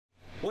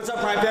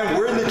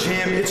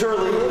gym. It's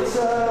early.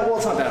 Well,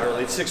 it's not that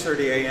early. It's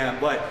 6:30 a.m.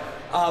 But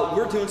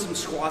we're doing some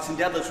squats and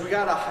deadlifts. We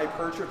got a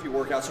hypertrophy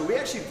workout. So we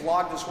actually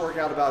vlogged this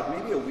workout about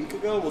maybe a week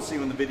ago. We'll see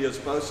when the video's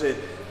posted.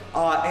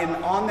 And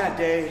on that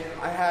day,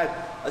 I had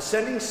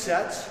ascending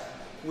sets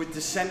with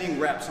descending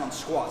reps on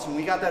squats. And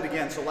we got that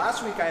again. So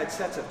last week I had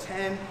sets of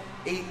 10,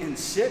 8, and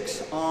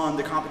 6 on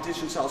the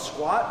competition style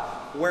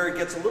squat, where it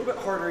gets a little bit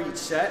harder each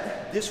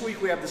set. This week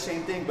we have the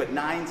same thing, but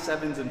 9,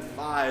 7s, and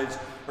 5s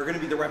are gonna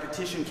be the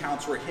repetition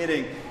counts we're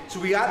hitting. So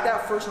we got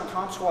that first on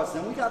comp squats,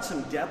 then we got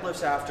some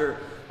deadlifts after.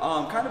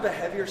 Kind of a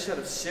heavier set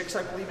of 6,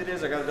 I believe it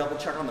is. I gotta double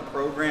check on the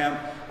program,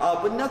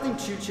 but nothing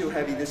too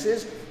heavy. This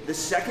is the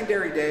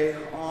secondary day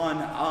on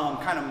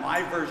kind of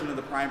my version of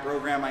the Prime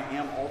program. I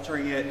am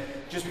altering it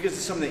just because of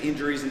some of the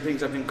injuries and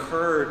things I've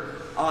incurred.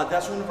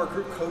 That's one of our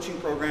group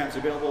coaching programs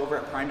available over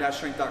at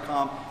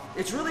prime-strength.com.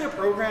 It's really a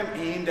program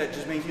aimed at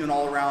just making you an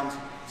all-around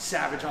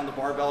savage on the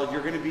barbell.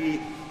 You're gonna be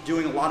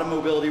doing a lot of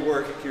mobility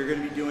work. You're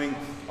gonna be doing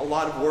a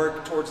lot of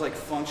work towards like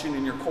function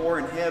in your core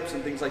and hips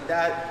and things like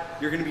that.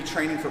 You're gonna be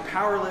training for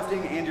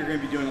powerlifting, and you're gonna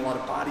be doing a lot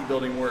of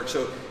bodybuilding work.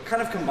 So it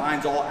kind of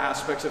combines all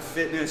aspects of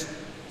fitness.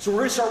 So we're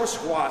gonna start with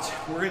squats.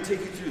 We're gonna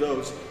take you through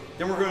those.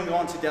 Then we're gonna go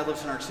on to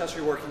deadlifts and our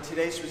accessory work. And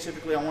today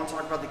specifically, I wanna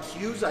talk about the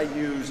cues I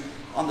use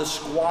on the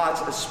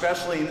squats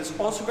especially, and this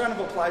also kind of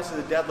applies to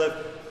the deadlift.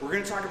 We're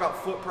gonna talk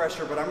about foot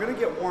pressure, but I'm gonna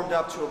get warmed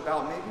up to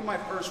about maybe my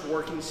first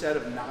working set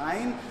of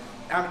 9.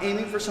 I'm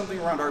aiming for something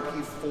around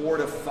RP 4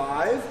 to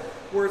 5,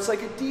 where it's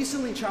like a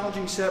decently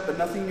challenging set, but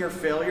nothing near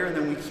failure, and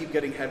then we keep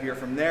getting heavier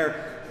from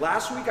there.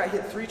 Last week I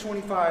hit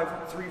 325,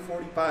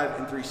 345,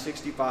 and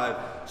 365.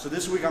 So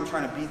this week I'm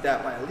trying to beat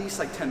that by at least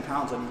like 10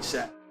 pounds on each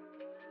set.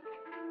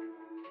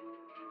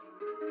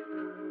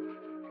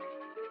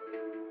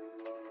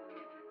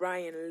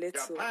 Ryan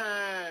Little.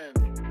 Japan.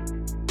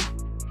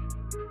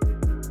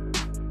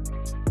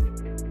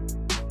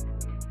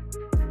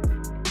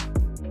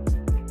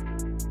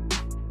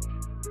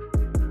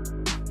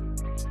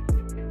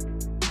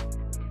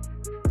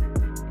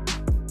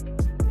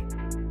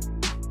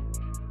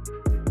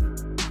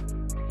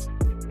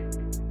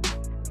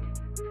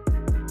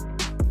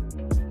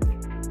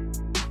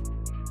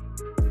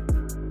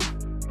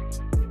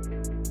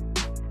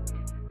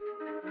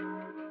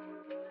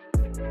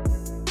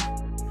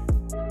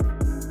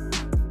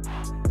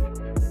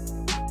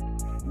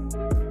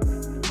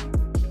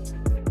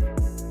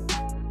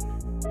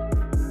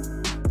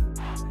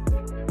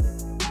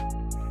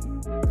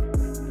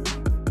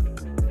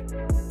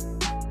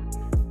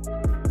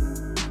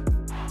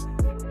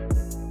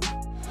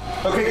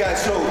 Okay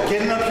guys, so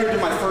getting up here to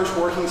my first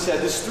working set,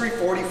 this is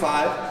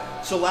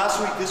 345. So last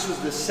week this was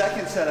the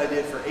second set I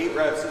did for 8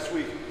 reps. This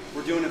week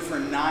we're doing it for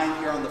 9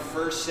 here on the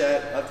first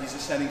set of these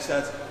ascending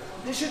sets.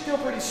 This should feel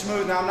pretty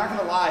smooth. Now I'm not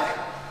gonna lie,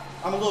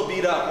 I'm a little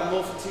beat up, I'm a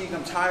little fatigued,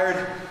 I'm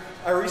tired.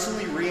 I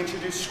recently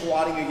reintroduced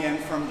squatting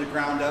again from the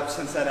ground up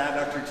since that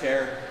adductor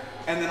tear.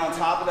 And then on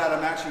top of that,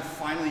 I'm actually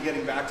finally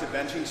getting back to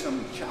benching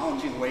some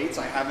challenging weights.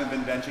 I haven't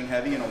been benching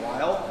heavy in a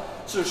while.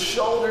 So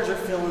shoulders are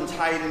feeling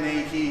tight and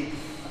achy.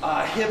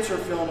 Hips are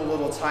feeling a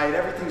little tight,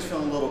 everything's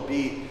feeling a little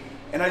beat.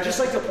 And I just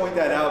like to point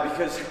that out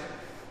because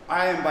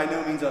I am by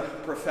no means a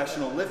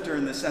professional lifter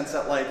in the sense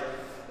that like,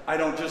 I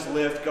don't just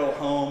lift, go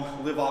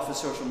home, live off of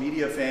social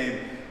media fame.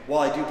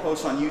 While I do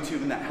post on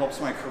YouTube and that helps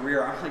my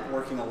career, I'm like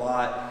working a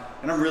lot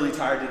and I'm really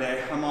tired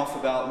today. I'm off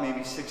about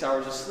maybe 6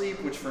 hours of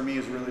sleep, which for me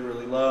is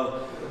really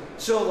low.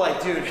 So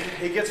like, dude,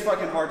 it gets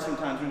fucking hard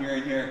sometimes when you're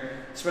in here,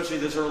 especially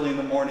this early in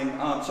the morning.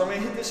 So I'm gonna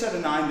hit this at a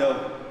 9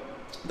 though.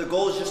 The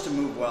goal is just to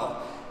move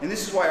well. And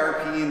this is why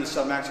RPE and the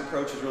submax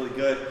approach is really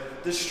good.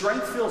 The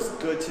strength feels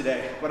good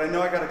today, but I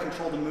know I gotta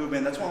control the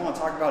movement. That's what I wanna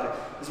talk about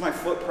is my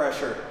foot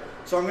pressure.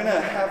 So I'm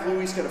gonna have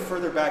Luis get a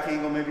further back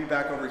angle, maybe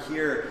back over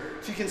here.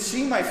 So you can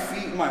see my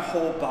feet and my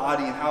whole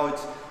body and how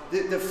it's,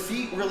 the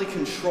feet really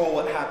control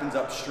what happens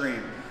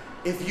upstream.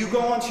 If you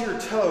go onto your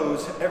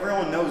toes,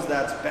 everyone knows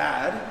that's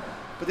bad,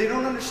 but they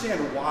don't understand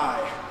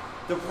why.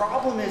 The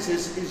problem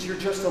is you're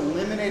just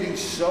eliminating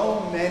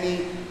so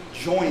many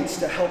joints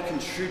to help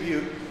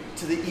contribute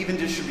to the even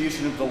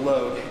distribution of the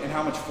load and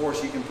how much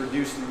force you can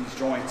produce through these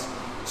joints.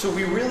 So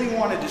we really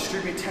want to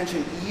distribute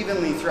tension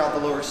evenly throughout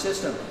the lower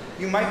system.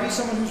 You might be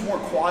someone who's more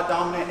quad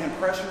dominant and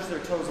pressures their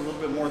toes a little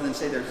bit more than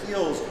say their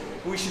heels,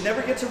 but we should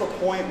never get to the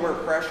point where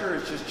pressure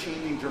is just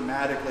changing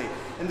dramatically.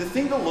 And the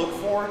thing to look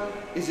for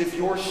is if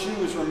your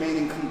shoe is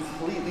remaining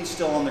completely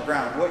still on the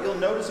ground. What you'll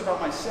notice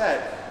about my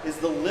set is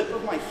the lip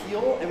of my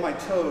heel and my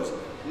toes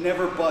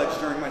never budge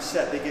during my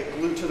set. They get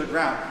glued to the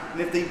ground.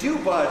 And if they do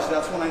budge,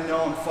 that's when I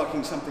know I'm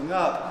fucking something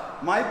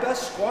up. My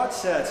best squat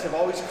sets have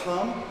always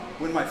come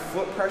when my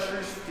foot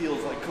pressures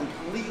feels like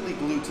completely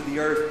glued to the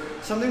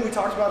earth. Something we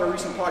talked about in a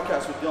recent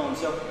podcast with Dylan.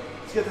 So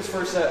let's get this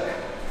first set.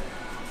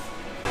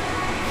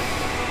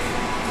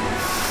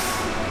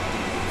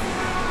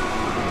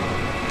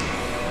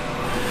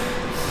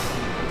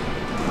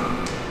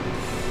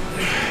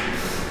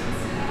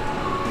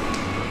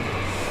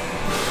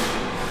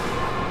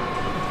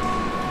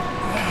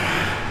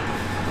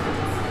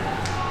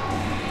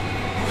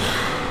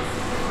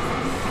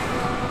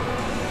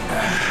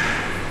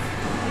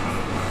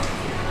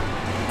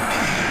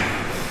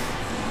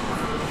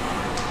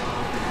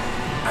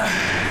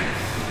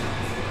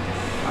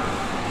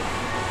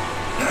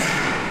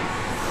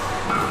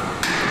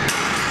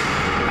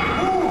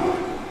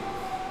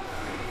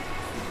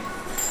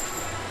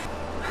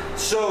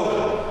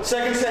 So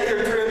second set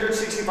here,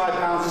 365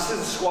 pounds. This is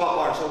a squat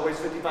bar, so it weighs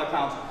 55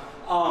 pounds.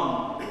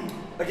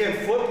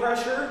 Again, foot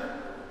pressure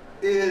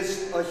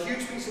is a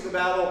huge piece of the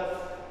battle,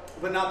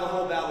 but not the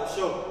whole battle.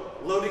 So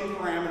loading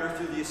parameter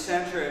through the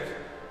eccentric,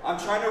 I'm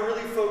trying to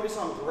really focus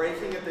on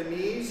braking at the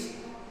knees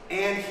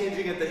and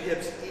hinging at the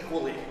hips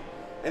equally.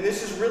 And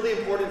this is really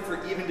important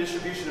for even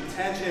distribution of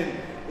tension,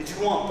 is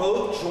you want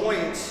both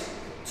joints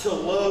to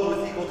load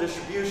with equal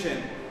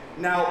distribution.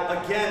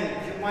 Now,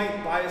 again, you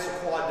might bias a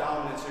quad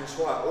dominance in your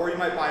squat, or you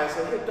might bias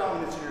a hip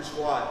dominance in your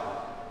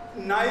squat.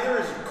 Neither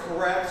is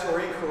correct or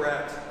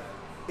incorrect.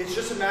 It's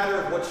just a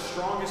matter of what's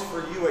strongest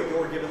for you at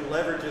your given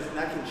leverages, and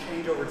that can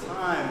change over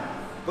time.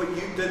 But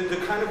the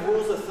kind of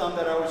rules of thumb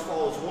that I always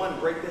follow is one,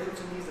 break the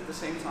hips and knees at the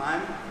same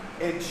time,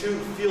 and two,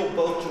 feel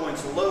both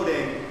joints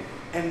loading,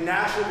 and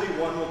naturally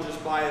one will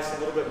just bias a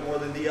little bit more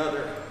than the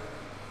other.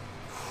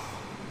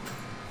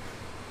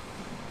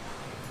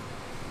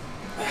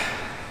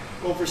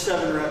 Going for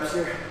 7 reps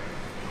here.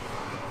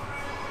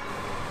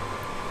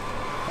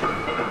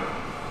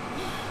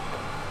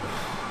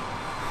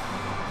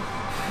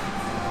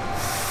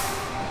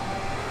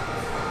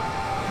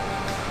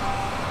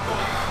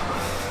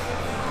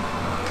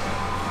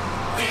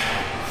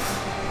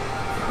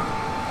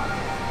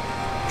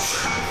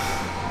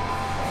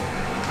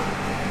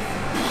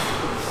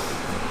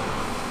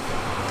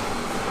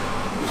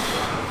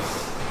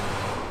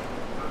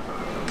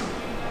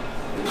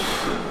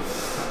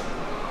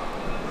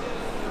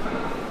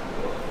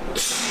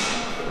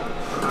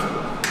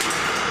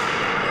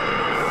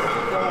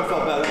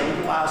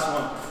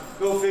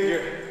 Go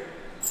figure.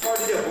 It's hard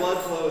to get blood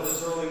flow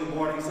this early in the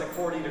morning. It's like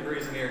 40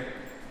 degrees in here.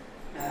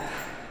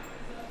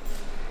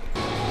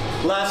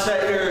 Last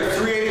set here,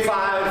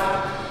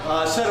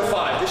 385, set of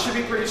 5. This should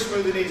be pretty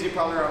smooth and easy,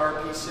 probably around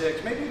RP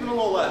 6, maybe even a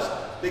little less.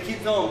 They keep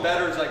feeling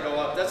better as I go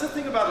up. That's the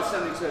thing about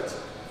ascending sets.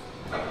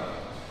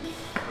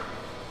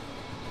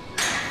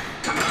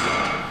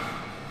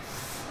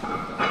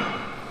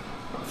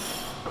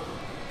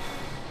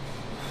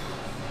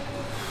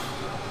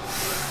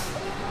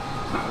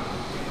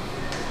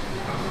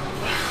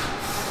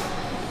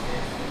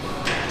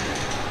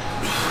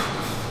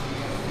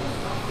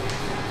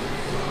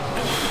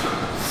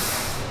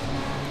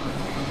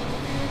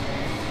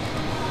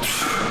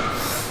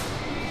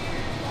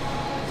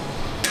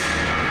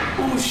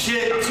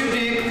 Shit, too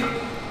deep.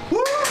 Woo!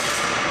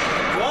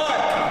 What?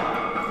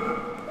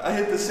 I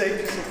hit the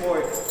safety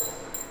support.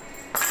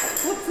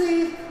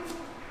 Whoopsie.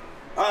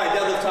 All right,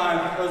 deadlift time.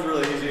 That was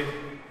really easy.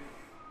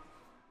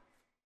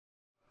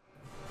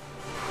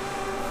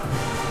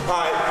 All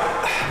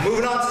right,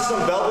 moving on to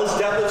some beltless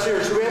deadlifts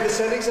here. So we have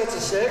ascending sets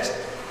of 6.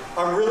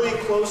 I'm really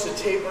close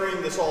to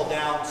tapering this all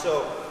down.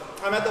 So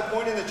I'm at the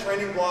point in the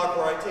training block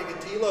where I take a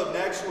deload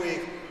next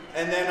week,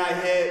 and then I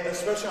hit,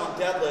 especially on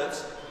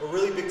deadlifts, a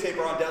really big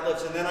taper on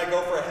deadlifts, and then I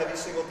go for a heavy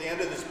single at the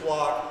end of this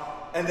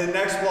block, and the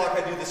next block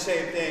I do the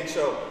same thing.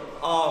 So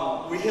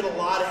we hit a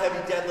lot of heavy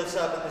deadlifts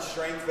up in the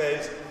strength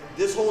phase.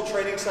 This whole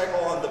training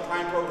cycle on the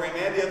Prime program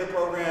and the other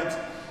programs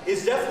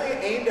is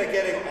definitely aimed at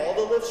getting all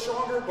the lifts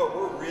stronger, but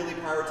we're really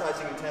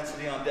prioritizing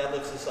intensity on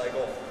deadlifts this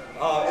cycle.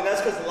 And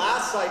that's because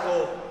last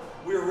cycle,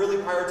 we were really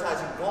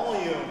prioritizing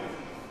volume.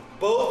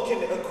 Both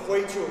can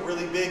equate to a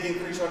really big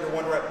increase under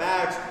 1 rep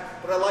max,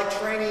 but I like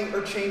training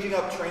or changing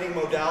up training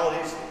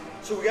modalities.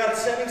 So we got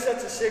ascending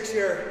sets of 6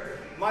 here.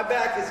 My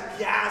back is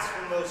gassed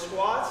from those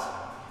squats.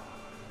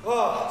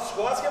 Oh,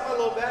 squats get my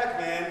low back,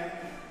 man.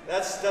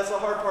 That's the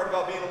hard part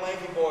about being a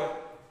lanky boy.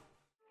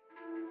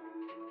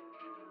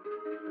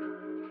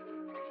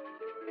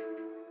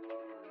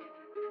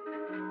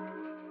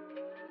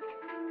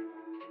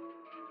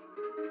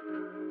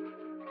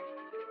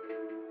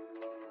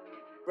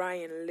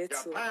 Ryan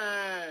Little.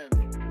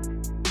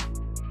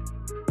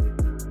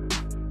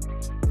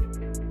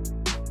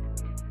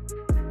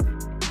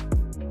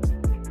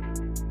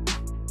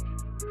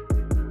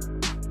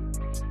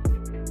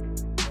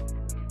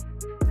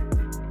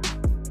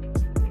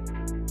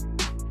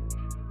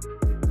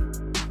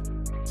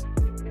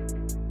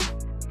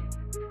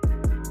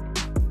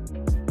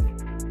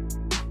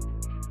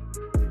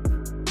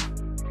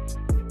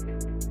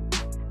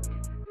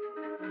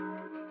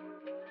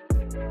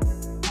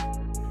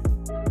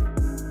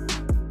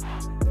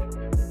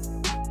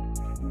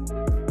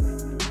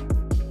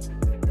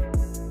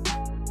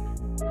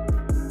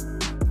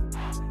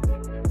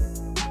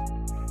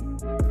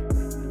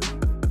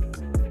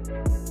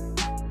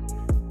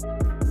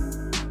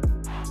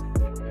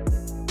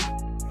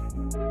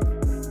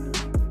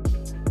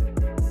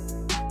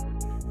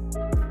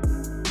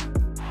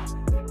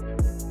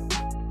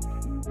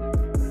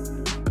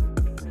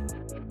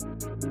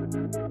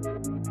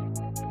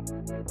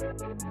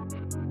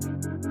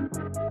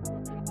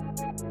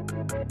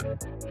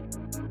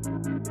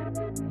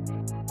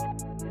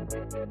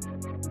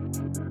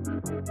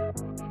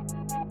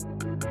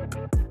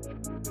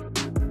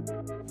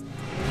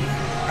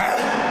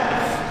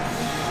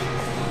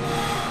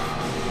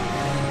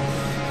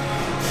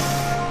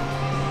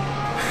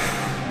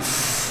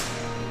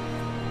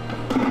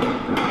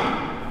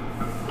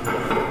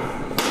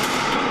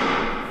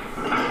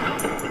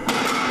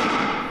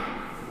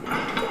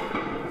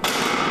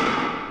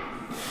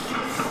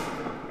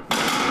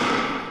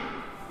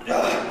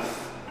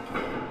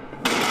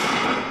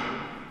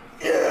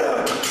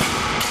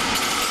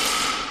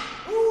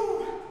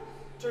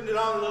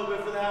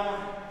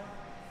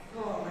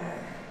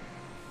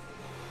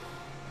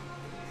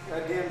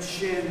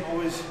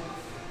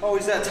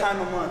 always that time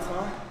of month,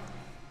 huh?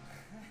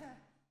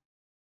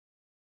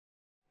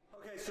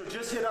 Okay, so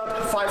just hit up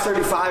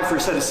 535 for a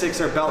set of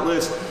 6 our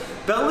beltless.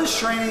 Beltless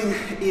training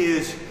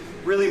is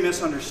really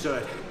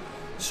misunderstood.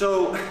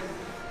 So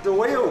the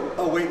way a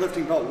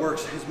weightlifting belt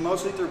works is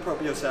mostly through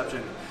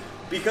proprioception.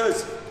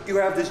 Because you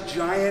have this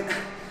giant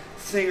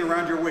thing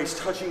around your waist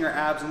touching your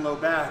abs and low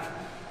back,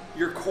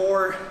 your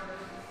core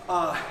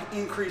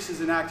increases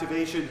in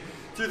activation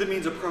through the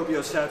means of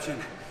proprioception.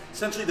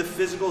 Essentially, the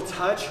physical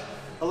touch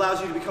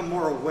allows you to become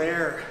more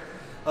aware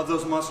of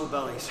those muscle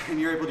bellies, and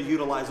you're able to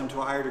utilize them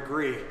to a higher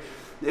degree.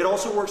 It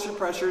also works through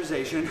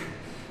pressurization,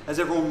 as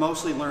everyone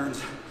mostly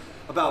learns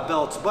about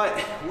belts. But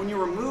when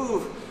you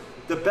remove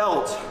the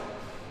belt,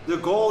 the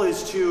goal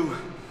is to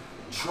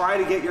try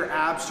to get your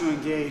abs to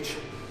engage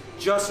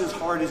just as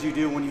hard as you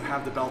do when you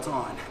have the belt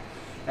on.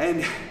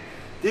 And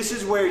this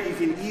is where you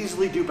can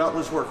easily do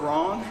beltless work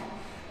wrong.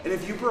 And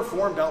if you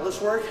perform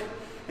beltless work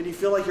and you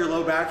feel like your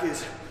low back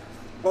is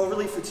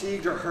overly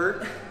fatigued or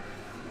hurt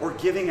or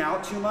giving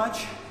out too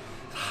much,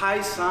 it's a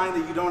high sign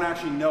that you don't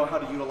actually know how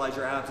to utilize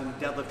your abs in a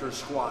deadlift or a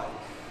squat.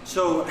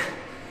 So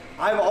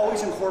I've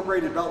always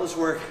incorporated beltless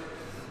work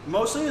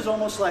mostly as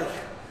almost like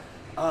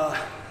a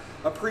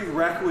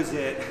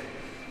prerequisite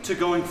to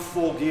going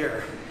full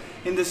gear,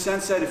 in the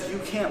sense that if you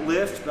can't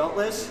lift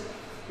beltless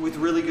with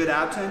really good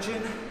ab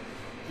tension,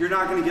 you're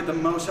not going to get the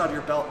most out of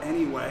your belt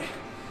anyway,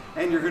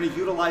 and you're going to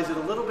utilize it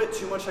a little bit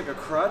too much like a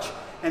crutch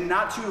and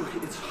not to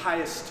its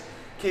highest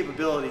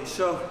capability.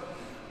 So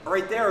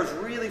right there I was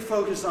really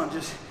focused on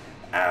just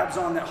abs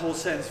on that whole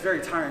set. It's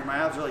very tiring. My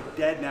abs are like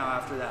dead now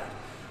after that.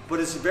 But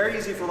it's very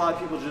easy for a lot of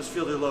people to just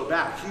feel their low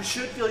back. You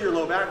should feel your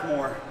low back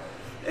more,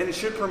 and it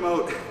should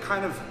promote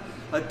kind of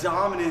a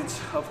dominance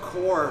of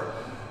core,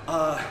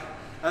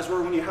 as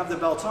where when you have the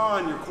belt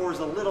on, your core is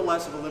a little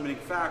less of a limiting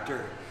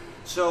factor.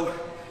 So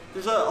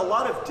there's a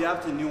lot of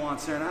depth and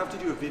nuance there, and I have to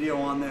do a video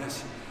on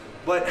this.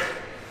 But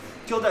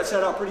killed that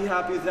set out, pretty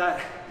happy with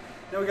that.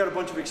 Now we got a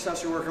bunch of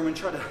accessory work I'm gonna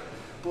try to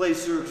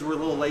blaze through because we're a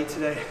little late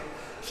today,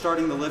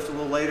 starting the lift a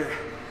little later.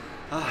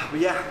 But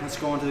yeah, let's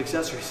go on to the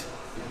accessories.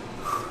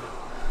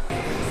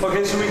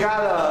 Okay, so we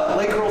got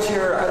leg curls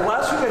here.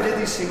 Last week I did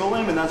these single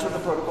limb, and that's what the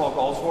protocol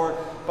calls for.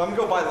 But I'm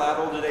gonna go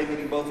bilateral today,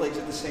 meaning both legs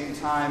at the same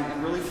time,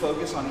 and really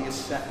focus on the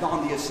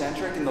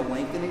eccentric and the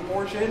lengthening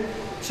portion.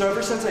 So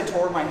ever since I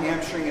tore my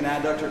hamstring and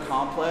adductor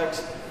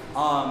complex,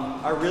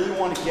 I really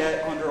want to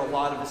get under a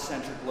lot of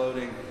eccentric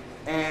loading.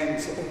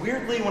 And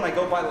weirdly, when I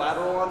go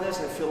bilateral on this,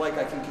 I feel like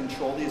I can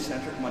control the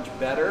eccentric much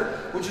better,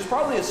 which is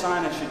probably a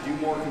sign I should do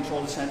more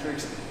controlled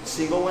eccentrics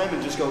single limb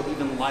and just go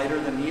even lighter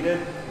than needed.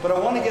 But I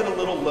want to get a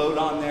little load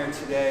on there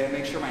today and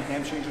make sure my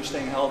hamstrings are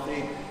staying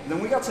healthy. And then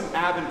we got some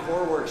ab and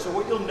core work. So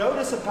what you'll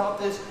notice about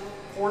this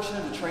portion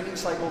of the training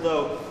cycle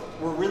though,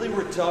 we're really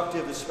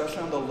reductive,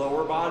 especially on the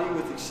lower body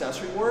with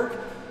accessory work.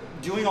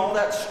 Doing all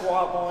that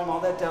squat volume,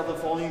 all that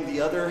deadlift volume.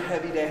 The other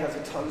heavy day has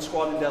a ton of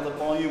squat and deadlift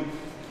volume.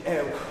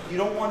 You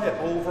don't want to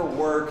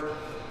overwork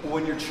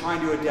when you're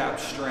trying to adapt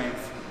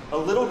strength. A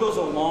little goes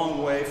a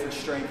long way for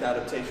strength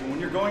adaptation. When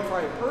you're going for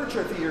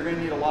hypertrophy, you're going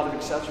to need a lot of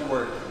accessory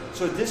work.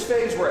 So at this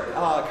phase, we're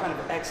kind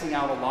of Xing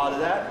out a lot of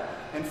that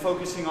and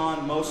focusing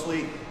on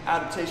mostly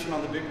adaptation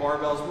on the big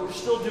barbells, but we're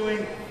still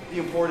doing the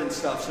important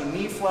stuff. So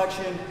knee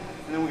flexion,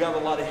 and then we got a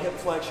lot of hip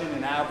flexion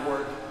and ab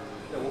work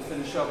that we'll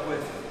finish up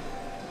with.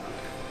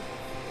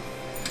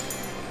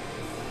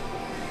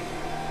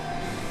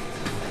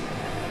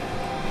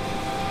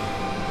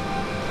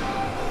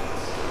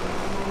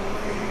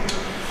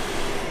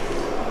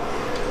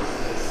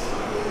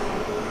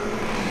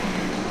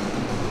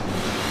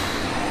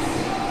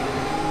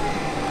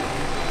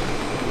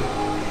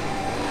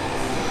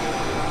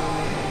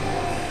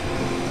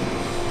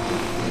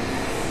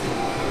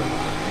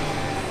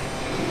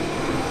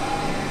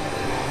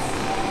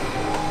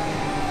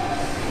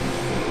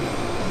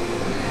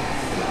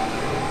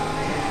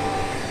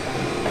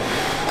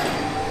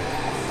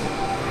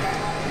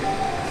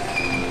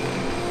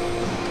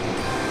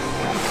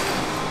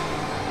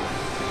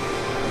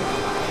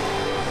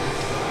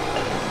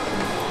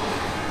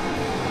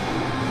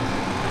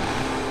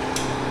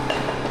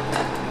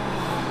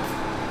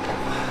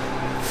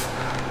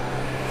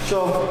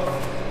 So,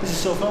 this is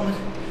still filming.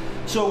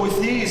 So with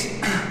these,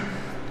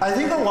 I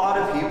think a lot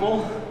of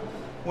people,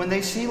 when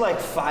they see like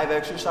 5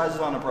 exercises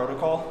on a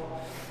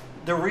protocol,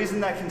 the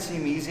reason that can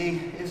seem easy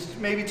is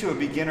maybe to a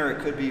beginner it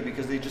could be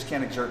because they just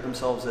can't exert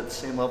themselves at the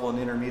same level an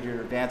intermediate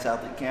or advanced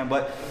athlete can.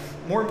 But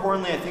more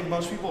importantly, I think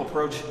most people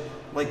approach,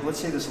 like let's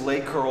say this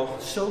leg curl,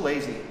 so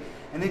lazy.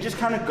 And they just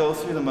kind of go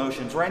through the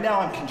motions. Right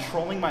now I'm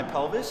controlling my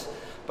pelvis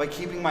by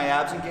keeping my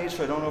abs engaged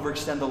so I don't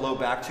overextend the low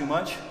back too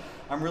much.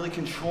 I'm really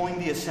controlling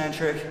the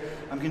eccentric.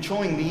 I'm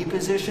controlling knee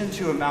position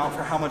to amount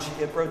for how much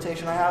hip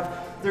rotation I have.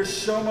 There's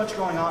so much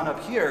going on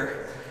up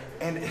here,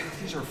 and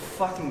these are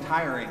fucking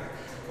tiring.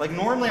 Like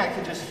normally I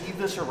could just heave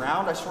this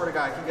around. I swear to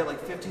God, I could get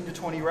like 15 to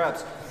 20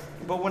 reps.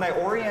 But when I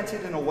orient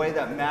it in a way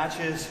that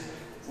matches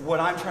what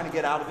I'm trying to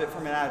get out of it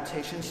from an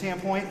adaptation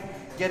standpoint,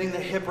 getting the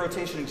hip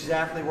rotation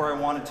exactly where I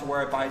want it to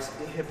where I buy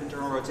hip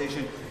internal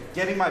rotation,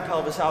 getting my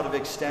pelvis out of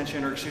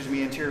extension, or excuse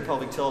me, anterior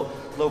pelvic tilt,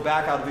 low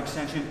back out of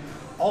extension,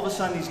 all of a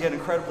sudden these get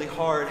incredibly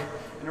hard,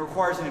 and it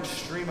requires an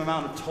extreme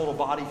amount of total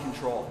body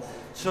control.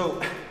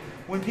 So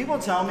when people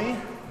tell me,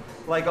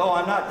 like, oh,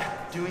 I'm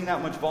not doing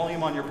that much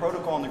volume on your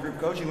protocol in the group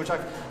coaching, which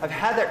I've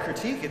had that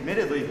critique,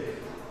 admittedly,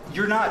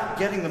 you're not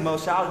getting the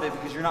most out of it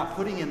because you're not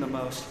putting in the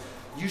most.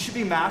 You should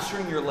be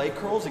mastering your leg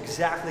curls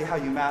exactly how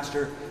you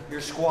master your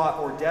squat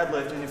or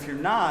deadlift, and if you're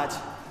not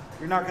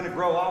going to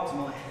grow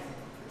optimally.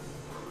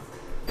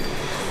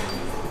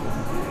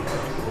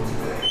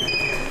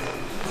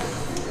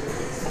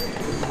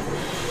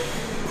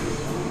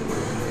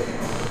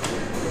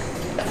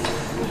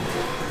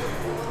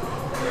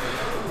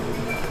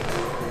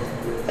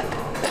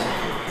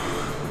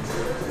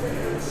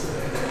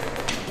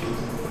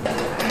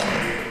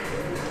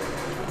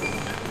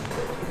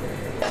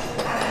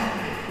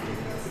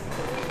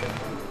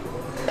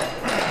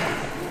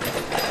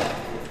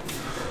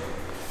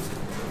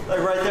 Like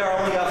right there, I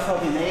only got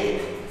fucking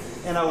 8,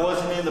 and I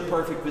wasn't in the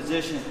perfect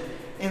position.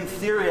 In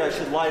theory, I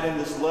should lighten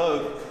this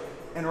load,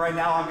 and right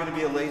now I'm gonna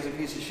be a lazy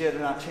piece of shit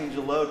and not change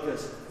the load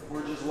because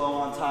we're just low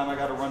on time. I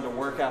gotta run to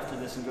work after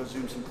this and go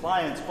Zoom some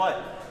clients,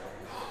 but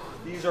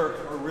these are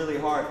really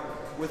hard.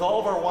 With all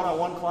of our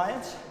one-on-one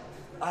clients,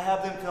 I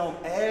have them film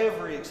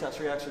every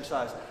accessory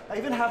exercise. I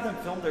even have them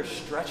film their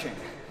stretching.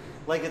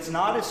 Like, it's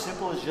not as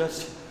simple as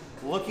just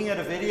looking at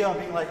a video and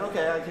being like,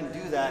 okay, I can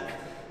do that.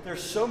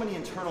 There's so many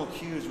internal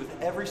cues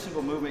with every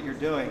single movement you're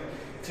doing.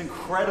 It's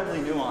incredibly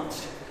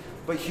nuanced.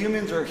 But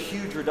humans are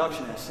huge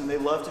reductionists, and they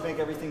love to make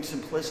everything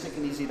simplistic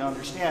and easy to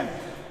understand.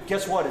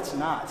 Guess what? It's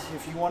not.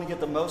 If you want to get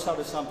the most out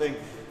of something,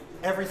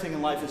 everything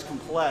in life is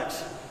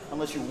complex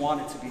unless you want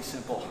it to be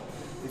simple.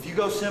 If you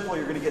go simple,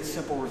 you're going to get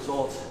simple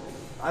results.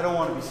 I don't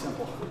want to be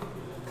simple.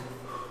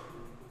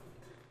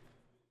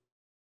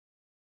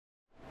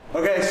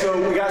 Okay,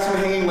 so we got some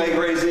hanging leg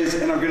raises,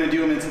 and I'm going to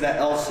do them into that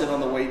L sit on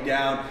the way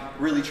down,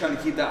 really trying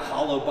to keep that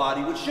hollow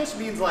body, which just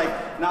means like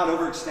not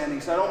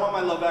overextending. So I don't want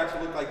my low back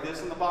to look like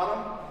this in the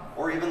bottom,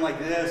 or even like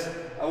this.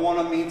 I want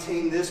to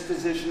maintain this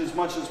position as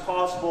much as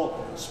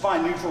possible,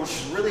 spine neutral, which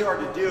is really hard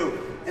to do.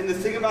 And the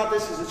thing about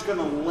this is it's going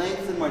to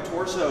lengthen my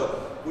torso,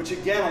 which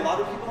again, a lot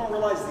of people don't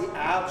realize the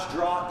abs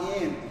draw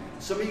in.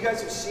 Some of you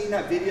guys have seen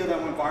that video that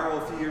went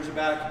viral a few years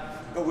back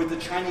with the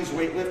Chinese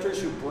weightlifters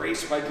who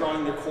brace by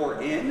drawing their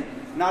core in.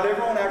 Not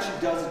everyone actually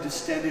does a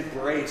distended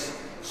brace.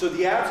 So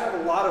the abs have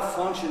a lot of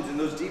functions, and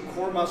those deep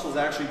core muscles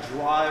actually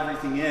draw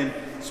everything in,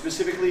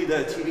 specifically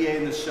the TBA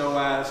and the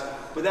psoas.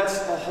 But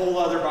that's a whole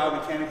other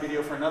biomechanic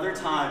video for another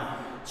time.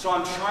 So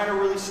I'm trying to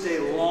really stay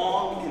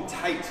long and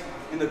tight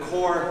in the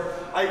core.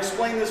 I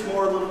explained this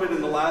more a little bit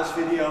in the last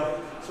video,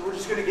 so we're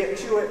just gonna get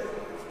to it.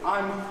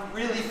 I'm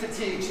really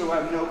fatigued, so I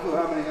have no clue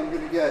how many I'm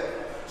gonna get.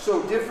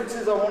 So difference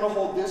is I wanna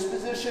hold this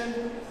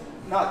position,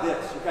 not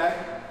this, okay?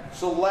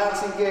 So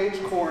lats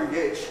engage, core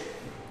engage.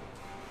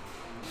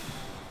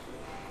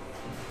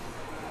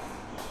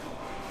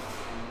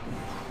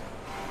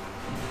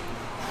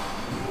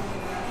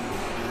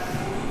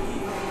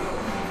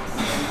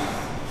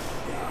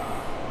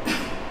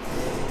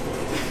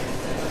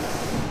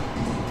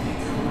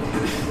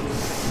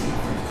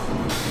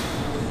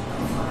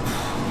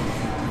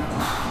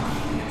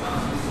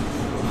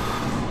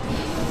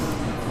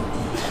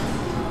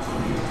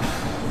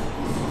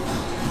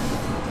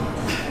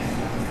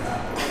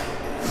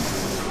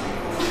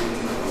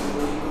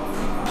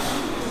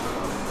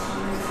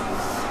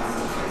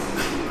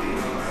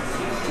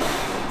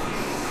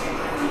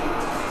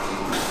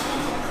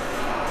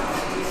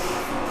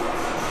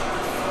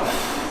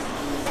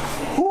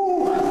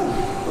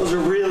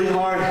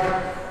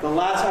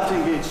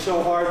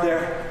 So hard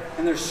there,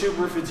 and they're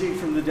super fatigued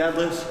from the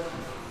deadlifts.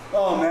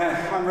 Oh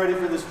man, I'm ready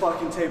for this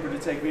fucking taper to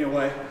take me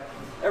away.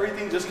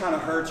 Everything just kind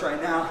of hurts right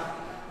now.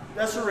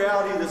 That's the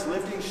reality of this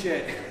lifting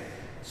shit.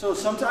 So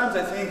sometimes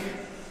I think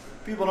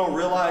people don't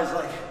realize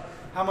like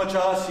how much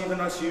us, even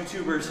us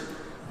YouTubers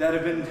that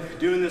have been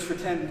doing this for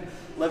 10,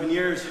 11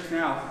 years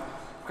now,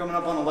 coming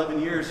up on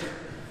 11 years,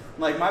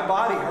 like my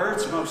body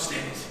hurts most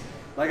days.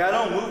 Like I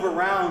don't move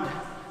around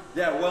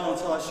that well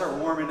until I start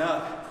warming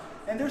up.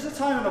 And there's a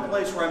time and a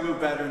place where I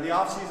move better. In the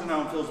off season, I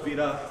don't feel as beat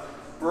up.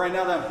 But right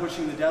now that I'm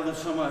pushing the deadlift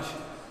so much,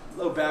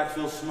 low back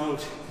feels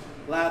smoked.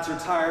 Lats are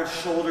tired,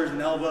 shoulders and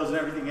elbows and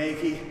everything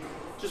achy.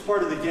 Just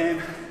part of the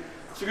game.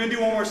 So we're gonna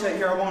do one more set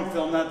here. I won't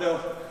film that though.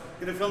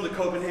 I'm gonna film the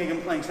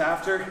Copenhagen planks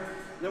after, and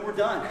then we're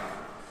done.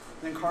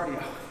 And then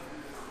cardio.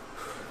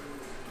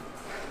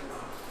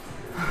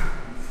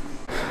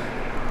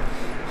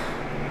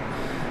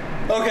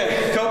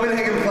 Okay,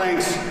 Copenhagen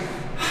planks.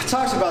 I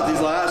talked about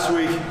these last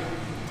week.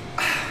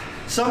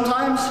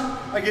 Sometimes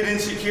I get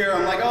insecure.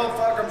 I'm like, oh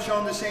fuck, I'm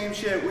showing the same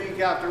shit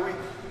week after week.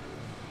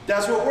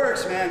 That's what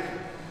works, man.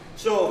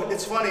 So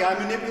it's funny, I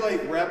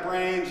manipulate rep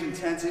range,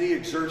 intensity,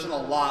 exertion a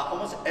lot,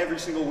 almost every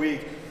single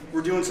week.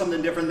 We're doing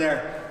something different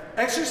there.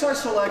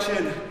 Exercise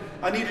selection,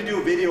 I need to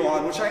do a video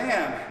on, which I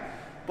am.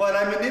 But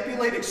I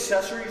manipulate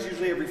accessories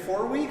usually every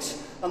 4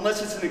 weeks.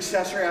 Unless it's an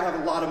accessory I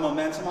have a lot of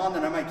momentum on,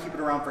 then I might keep it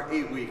around for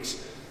 8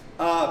 weeks.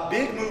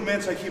 Big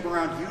movements I keep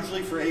around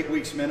usually for 8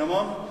 weeks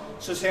minimum.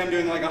 So say I'm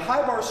doing like a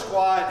high bar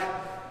squat,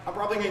 I'm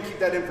probably gonna keep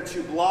that in for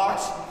 2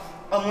 blocks,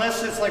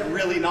 unless it's like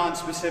really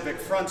non-specific.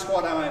 Front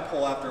squat I might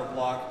pull after a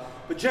block.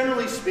 But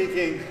generally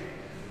speaking,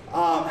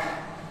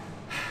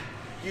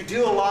 you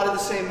do a lot of the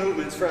same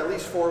movements for at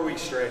least 4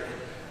 weeks straight.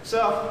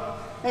 So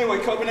anyway,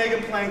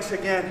 Copenhagen planks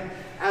again,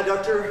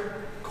 adductor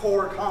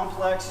core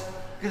complex.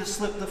 Gonna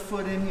slip the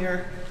foot in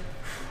here.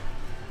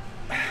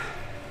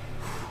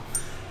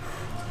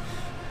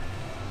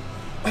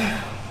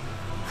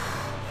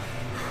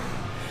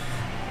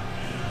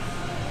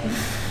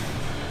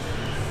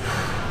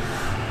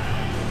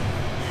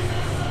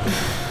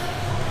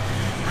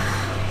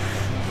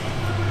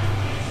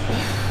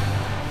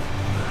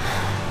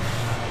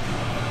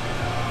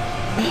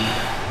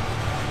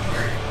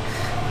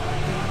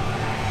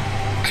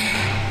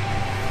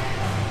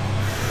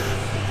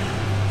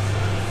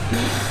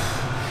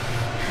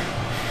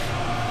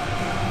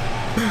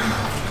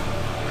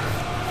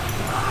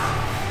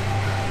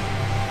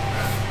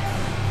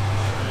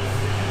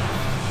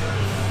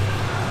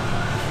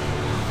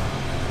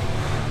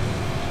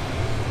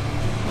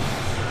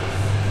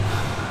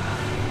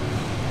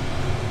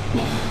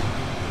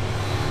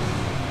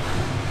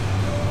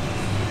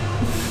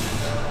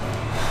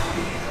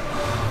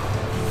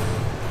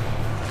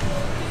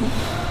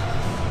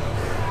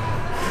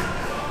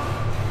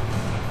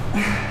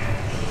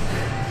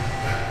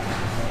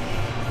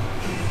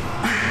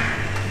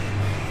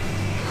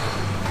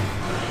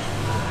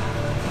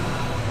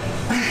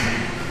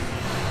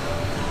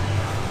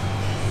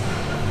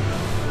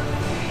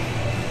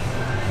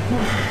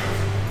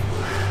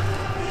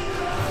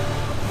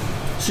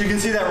 So you can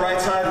see that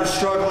right side was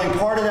struggling.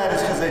 Part of that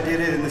is because I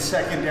did it in the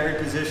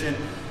secondary position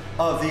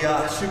of the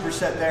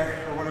superset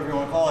there, or whatever you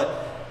want to call it.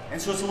 And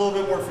so it's a little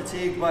bit more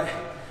fatigued, but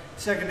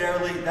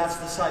secondarily, that's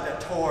the side that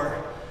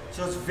tore.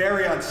 So it's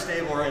very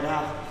unstable right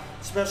now,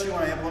 especially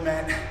when I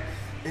implement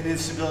an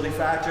instability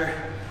factor.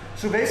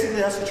 So basically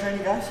that's the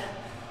training, guys.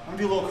 I'm gonna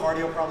do a little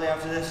cardio probably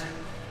after this.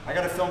 I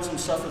gotta film some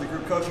stuff for the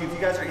group coaching. If you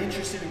guys are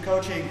interested in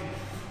coaching,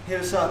 hit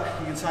us up.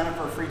 You can sign up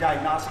for a free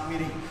diagnostic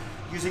meeting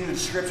using the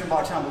description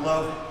box down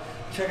below.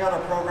 Check out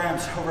our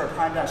programs over at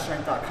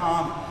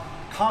prime-strength.com.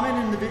 Comment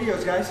in the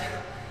videos, guys.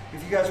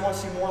 If you guys want to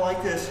see more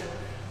like this,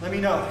 let me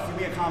know. Give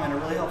me a comment. It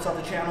really helps out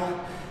the channel,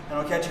 and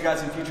I'll catch you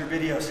guys in future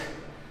videos.